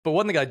But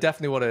one thing I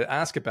definitely want to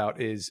ask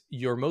about is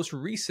your most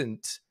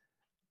recent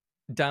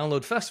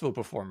Download Festival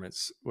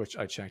performance, which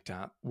I checked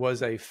out,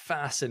 was a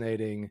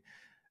fascinating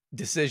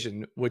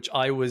decision, which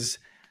I was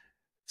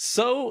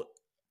so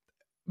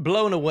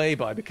blown away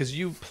by, because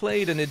you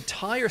played an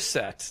entire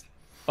set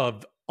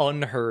of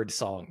unheard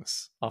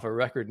songs off a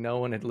record no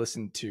one had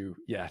listened to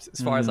yet,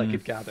 as far as I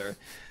could gather.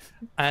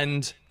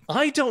 And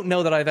I don't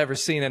know that I've ever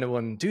seen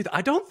anyone do that.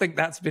 I don't think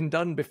that's been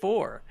done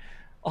before,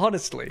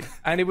 honestly.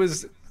 And it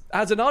was,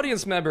 as an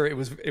audience member, it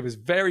was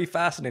very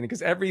fascinating,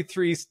 because every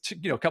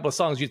couple of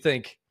songs you'd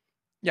think,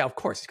 yeah, of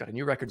course he's got a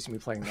new record, he's gonna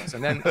be playing those,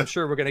 and then I'm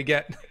sure we're gonna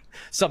get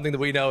something that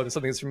we know,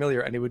 something that's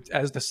familiar. And it would,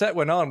 as the set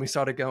went on, we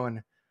started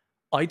going,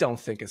 I don't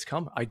think it's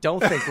coming. I don't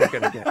think we're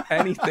gonna get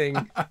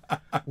anything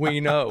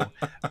we know.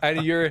 And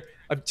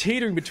I'm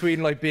teetering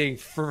between like being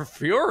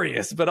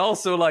furious, but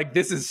also like,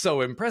 this is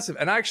so impressive.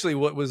 And actually,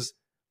 what was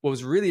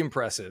really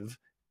impressive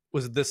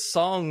was the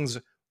songs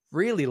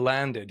really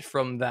landed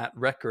from that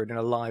record in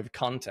a live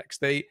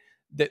context. There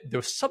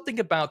was something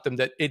about them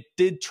that it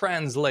did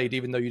translate,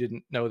 even though you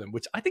didn't know them,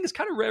 which I think is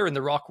kind of rare in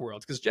the rock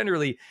world, because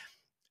generally,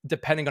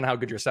 depending on how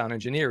good your sound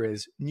engineer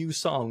is, new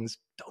songs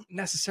don't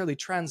necessarily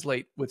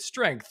translate with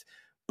strength.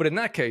 But in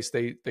that case,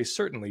 they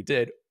certainly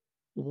did.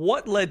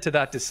 What led to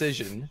that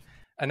decision,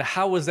 and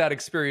how was that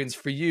experience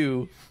for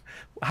you?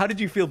 How did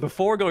you feel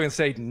before going on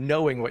stage,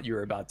 knowing what you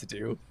were about to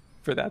do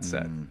for that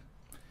set?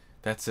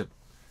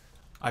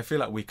 I feel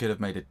like we could have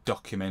made a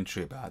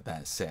documentary about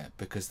that set,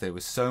 because there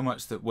was so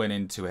much that went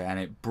into it, and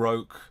it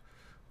broke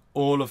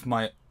all of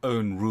my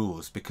own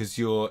rules, because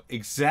you're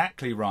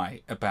exactly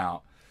right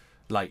about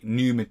like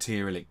new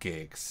material at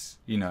gigs.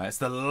 You know, it's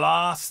the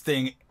last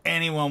thing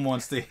anyone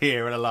wants to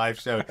hear at a live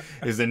show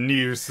is a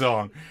new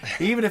song,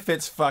 even if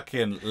it's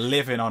fucking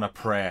Living on a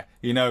Prayer.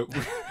 You know,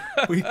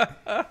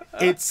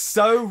 it's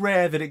so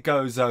rare that it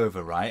goes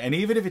over, right? And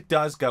even if it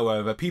does go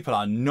over, people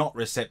are not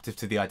receptive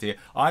to the idea.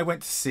 I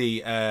went to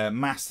see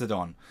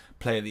Mastodon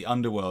play at the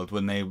Underworld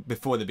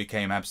before they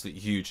became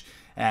absolutely huge,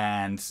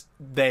 and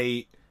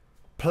they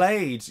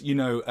played, you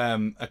know,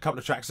 a couple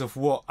of tracks of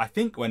what I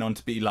think went on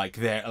to be like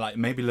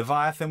maybe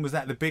Leviathan. Was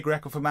that the big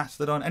record for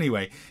Mastodon?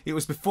 Anyway, it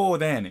was before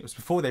then. It was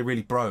before they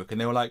really broke, and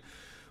they were like,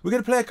 we're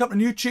going to play a couple of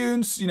new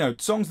tunes, you know,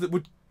 songs that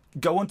would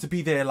go on to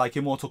be their like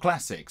immortal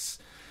classics.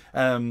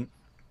 And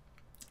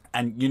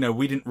you know,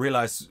 we didn't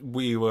realize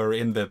we were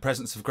in the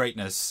presence of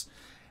greatness.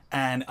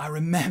 And I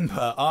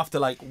remember after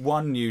like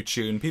one new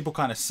tune, people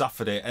kind of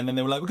suffered it, and then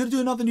they were like, we're going to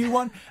do another new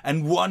one.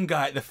 And one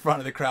guy at the front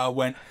of the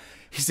crowd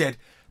he said,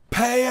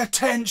 pay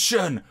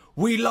attention,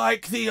 we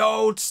like the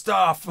old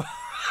stuff.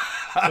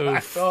 I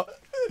thought,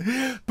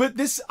 but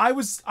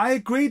I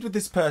agreed with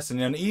this person,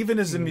 and even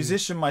as a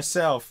musician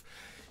myself,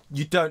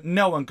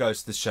 no one goes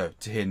to the show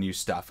to hear new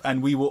stuff.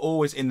 And we were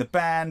always in the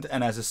band,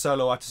 and as a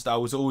solo artist, I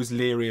was always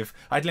leery of,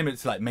 I'd limit it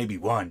to like maybe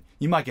one.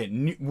 You might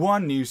get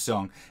one new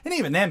song, and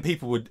even then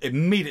people would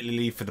immediately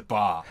leave for the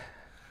bar,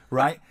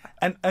 right?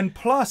 And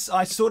plus,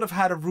 I sort of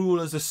had a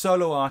rule as a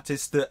solo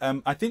artist that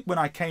I think when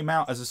I came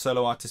out as a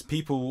solo artist,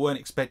 people weren't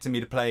expecting me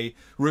to play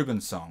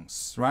Rubens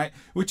songs, right?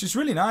 Which is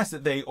really nice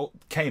that they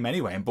came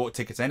anyway and bought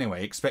tickets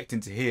anyway,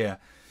 expecting to hear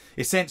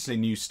essentially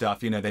new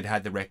stuff. You know, they'd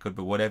had the record,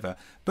 but whatever.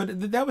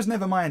 But that was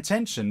never my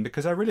intention,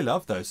 because I really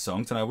love those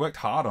songs and I worked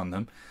hard on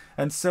them.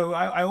 And so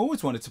I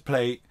always wanted to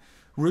play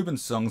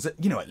Rubens songs,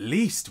 you know, at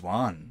least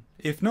one,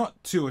 if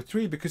not two or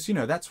three, because, you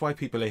know, that's why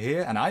people are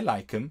here and I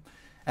like them.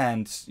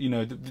 And, you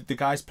know, the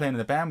guys playing in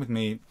the band with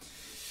me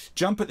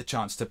jump at the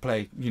chance to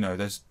play, you know,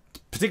 there's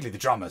particularly the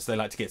drummers, they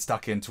like to get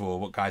stuck into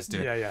what guys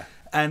do. Yeah.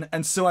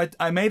 And so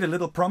I made a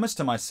little promise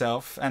to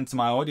myself and to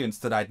my audience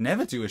that I'd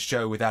never do a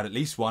show without at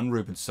least one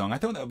Rubens song. I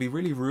thought that would be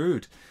really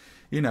rude,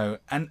 you know,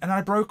 and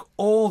I broke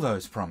all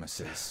those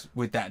promises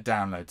with that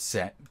Download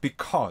set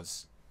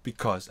because,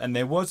 and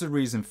there was a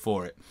reason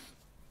for it,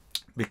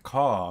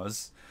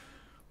 because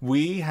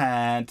we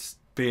had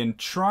been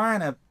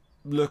trying to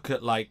look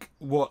at like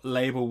what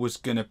label was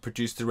going to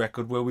produce the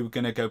record, where we were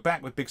going to go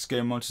back with Big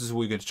Scary Monsters, or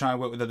we were going to try and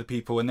work with other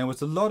people, and there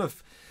was a lot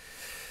of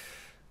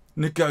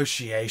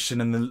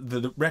negotiation, and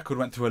the record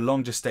went through a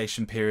long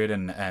gestation period,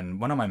 and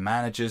one of my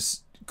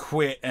managers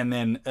quit, and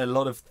then a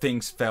lot of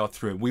things fell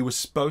through. We were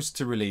supposed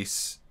to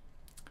release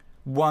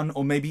one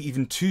or maybe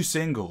even two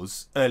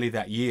singles early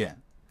that year,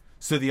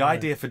 so the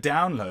idea for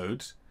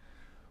Download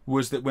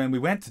was that when we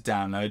went to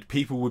Download,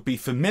 people would be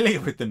familiar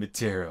with the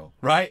material,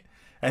 right?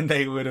 And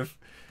they would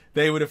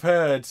have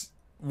heard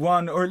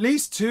one or at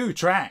least two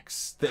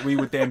tracks that we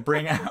would then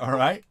bring out, all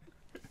right?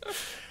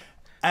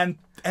 And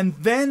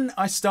then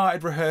I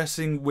started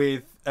rehearsing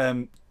with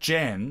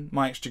Jen,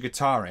 my extra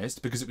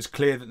guitarist, because it was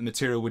clear that the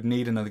material would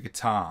need another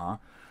guitar.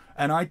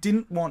 And I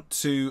didn't want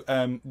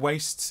to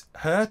waste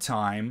her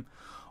time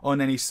on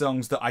any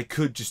songs that I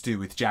could just do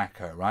with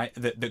Jacko, right?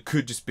 That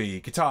could just be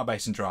guitar,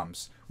 bass and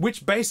drums,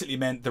 which basically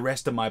meant the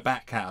rest of my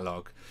back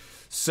catalogue.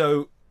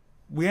 So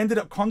we ended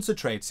up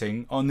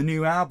concentrating on the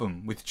new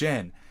album with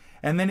Jen.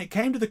 And then it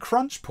came to the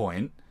crunch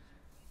point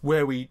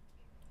where we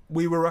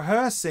were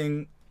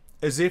rehearsing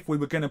as if we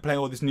were going to play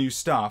all this new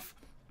stuff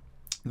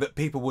that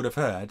people would have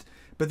heard.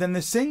 But then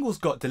the singles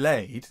got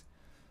delayed.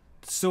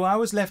 So I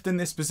was left in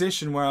this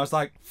position where I was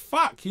like,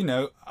 fuck, you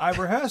know, I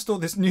rehearsed all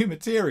this new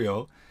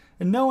material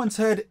and no one's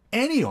heard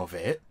any of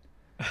it.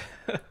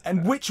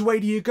 And which way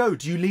do you go?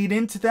 Do you lead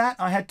into that?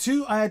 I had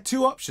two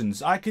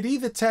options. I could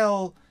either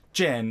tell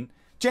Jen,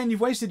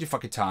 you've wasted your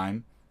fucking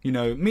time. You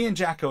know, me and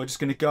Jacko are just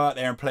going to go out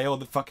there and play all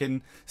the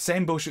fucking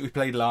same bullshit we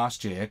played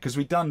last year, because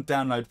we done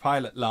Download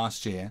Pilot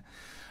last year.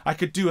 I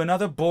could do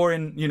another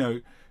boring, you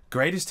know,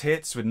 greatest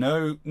hits with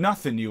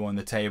nothing new on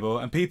the table,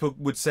 and people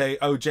would say,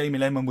 oh, Jamie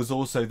Lemon was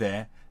also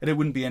there, and it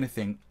wouldn't be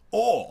anything.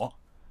 Or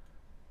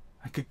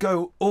I could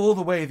go all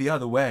the way the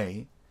other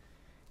way,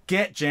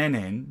 get Jen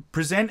in,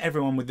 present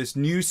everyone with this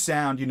new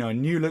sound, you know, a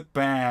new look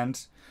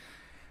band,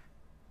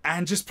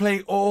 and just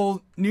play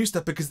all new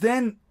stuff, because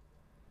then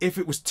if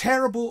it was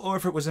terrible or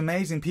if it was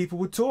amazing, people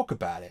would talk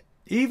about it.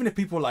 Even if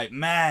people were like,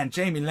 man,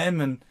 Jamie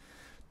Lemon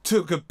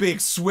took a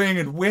big swing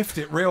and whiffed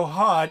it real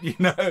hard, you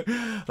know,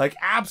 like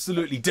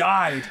absolutely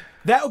died.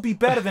 That would be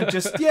better than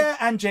just, yeah,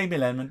 and Jamie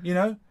Lemon, you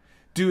know,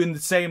 doing the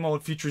same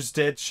old Future is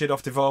Dead shit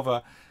off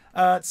Devolver.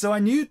 So I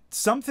knew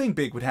something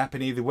big would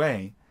happen either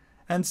way.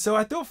 And so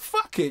I thought,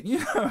 fuck it, you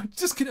know, I'm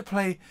just going to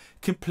play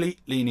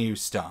completely new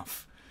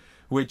stuff.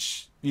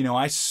 Which, you know,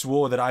 I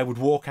swore that I would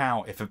walk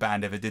out if a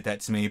band ever did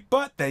that to me.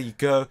 But there you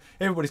go.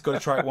 Everybody's got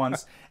to try it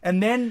once.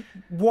 And then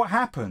what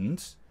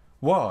happened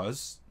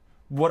was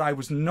what I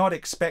was not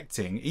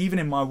expecting, even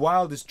in my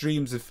wildest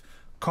dreams of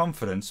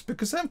confidence,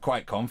 because I'm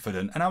quite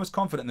confident, and I was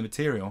confident in the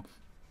material.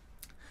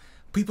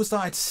 People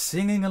started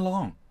singing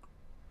along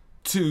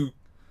to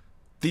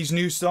these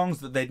new songs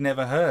that they'd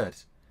never heard.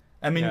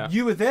 I mean,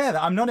 you were there.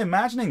 I'm not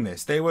imagining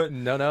this. They were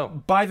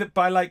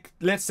by like,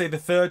 let's say the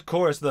third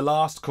chorus, the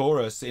last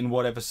chorus in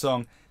whatever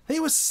song,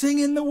 they were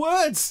singing the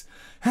words,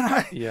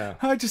 and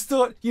I just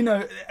thought, you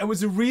know, it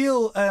was a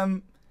real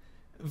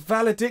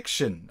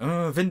vindication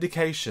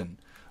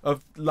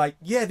of like,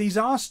 yeah, these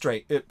are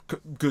straight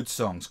good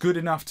songs, good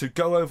enough to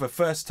go over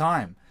first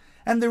time,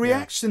 and the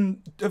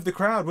reaction of the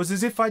crowd was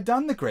as if I'd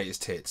done the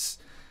greatest hits,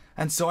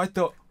 and so I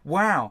thought,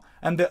 wow.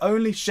 And the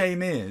only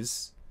shame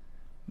is,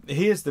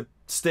 here's the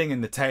sting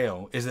in the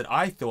tail, is that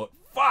I thought,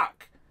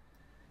 fuck,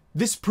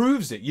 this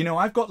proves it. You know,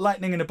 I've got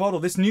lightning in a bottle.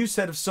 This new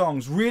set of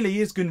songs really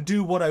is going to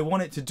do what I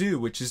want it to do,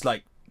 which is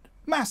like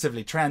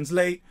massively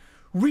translate,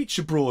 reach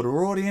a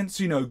broader audience,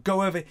 you know,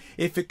 go over.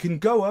 If it can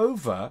go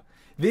over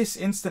this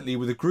instantly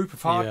with a group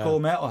of hardcore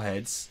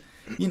metalheads,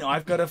 you know,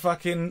 I've got a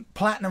fucking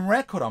platinum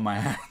record on my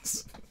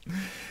hands.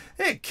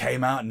 It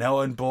came out, no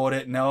one bought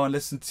it, no one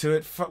listened to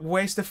it,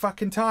 waste of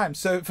fucking time.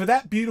 So for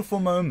that beautiful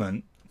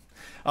moment,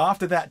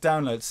 after that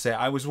download set,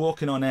 I was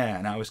walking on air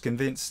and I was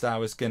convinced I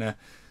was going to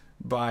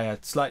buy a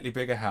slightly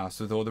bigger house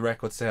with all the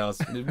record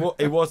sales.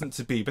 It wasn't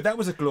to be, but that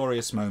was a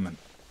glorious moment.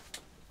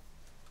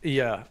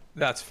 Yeah,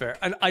 that's fair.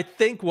 And I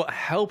think what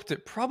helped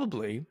it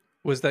probably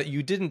was that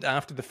you didn't,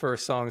 after the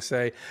first song,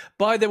 say,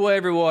 by the way,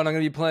 everyone, I'm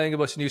going to be playing a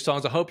bunch of new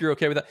songs. I hope you're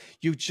okay with that.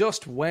 You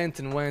just went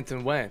and went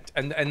and went.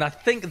 And I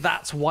think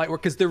that's why it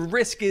worked, because the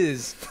risk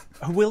is,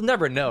 we'll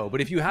never know,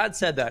 but if you had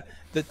said that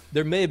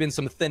there may have been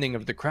some thinning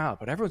of the crowd,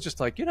 but everyone's just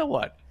like, you know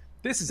what?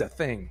 This is a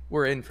thing.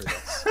 We're in for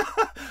this.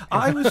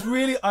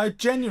 I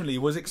genuinely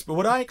was,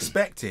 what I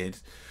expected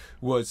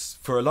was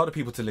for a lot of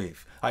people to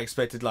leave. I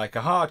expected like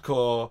a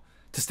hardcore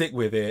to stick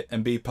with it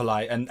and be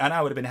polite, and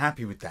I would have been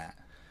happy with that.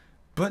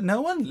 But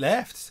no one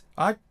left.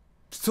 I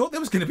thought there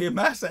was going to be a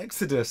mass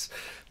exodus,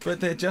 but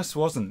there just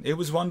wasn't. It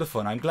was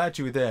wonderful, and I'm glad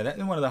you were there.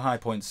 That's one of the high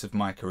points of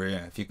my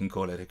career, if you can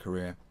call it a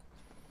career.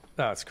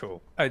 That's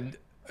cool. And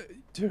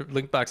to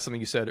link back to something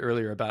you said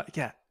earlier about,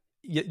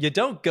 you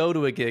don't go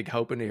to a gig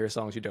hoping to hear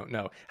songs you don't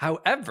know.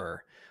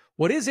 However,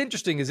 what is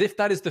interesting is if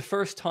that is the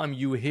first time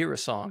you hear a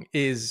song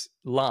is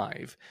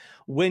live,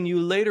 when you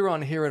later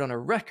on hear it on a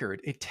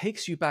record, it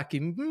takes you back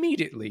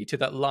immediately to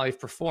that live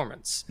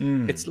performance.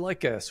 It's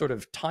like a sort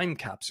of time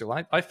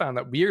capsule. I found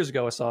that years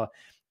ago.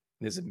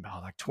 This is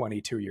like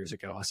 22 years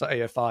ago. I saw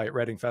AFI at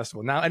Reading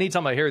Festival. Now,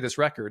 anytime I hear this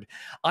record,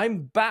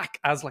 I'm back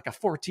as like a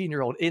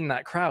 14-year-old in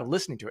that crowd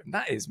listening to it. And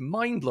that is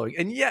mind-blowing.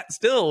 And yet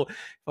still, if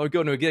I would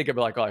go to a gig, I'd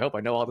be like, oh, I hope I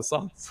know all the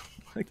songs.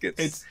 Like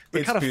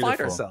we kind of fight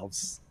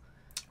ourselves.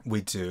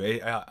 We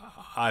do.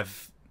 And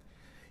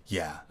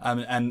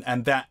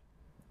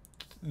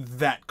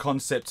that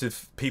concept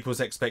of people's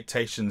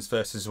expectations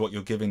versus what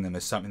you're giving them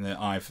is something that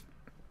I've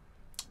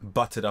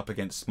butted up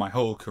against my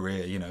whole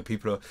career. You know,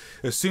 people are,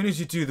 as soon as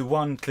you do the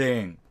one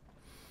thing,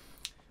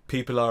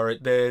 people are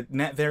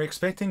they're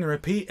expecting a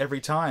repeat every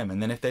time,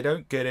 and then if they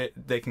don't get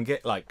it, they can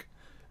get like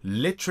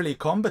literally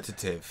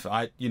combative.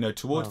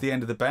 Towards the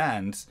end of the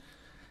band,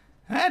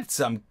 I had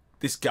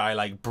this guy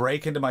like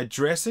break into my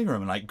dressing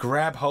room and like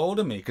grab hold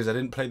of me because I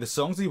didn't play the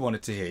songs he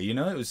wanted to hear. You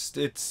know,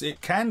 it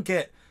can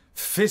get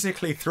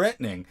physically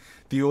threatening,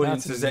 the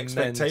audience's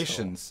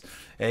expectations.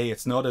 Hey,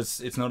 it's not as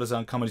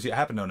uncommon as it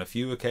happened on a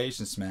few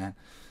occasions, man.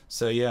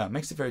 So yeah, it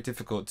makes it very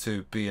difficult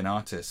to be an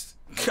artist.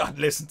 God,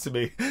 listen to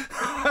me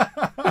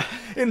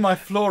in my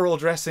floral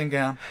dressing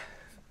gown.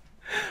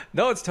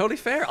 No, it's totally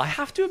fair. I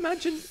have to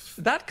imagine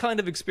that kind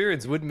of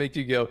experience would make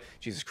you go,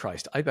 Jesus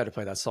Christ, I better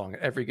play that song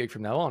at every gig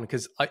from now on,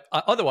 because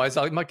otherwise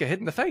I might get hit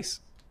in the face.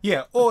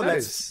 Yeah, or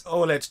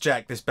let's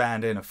jack this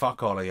band in and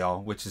fuck all of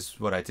y'all, which is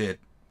what I did.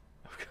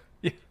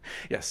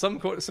 Yeah, some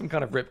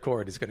kind of rip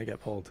cord is going to get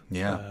pulled.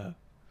 Yeah.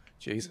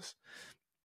 Jesus.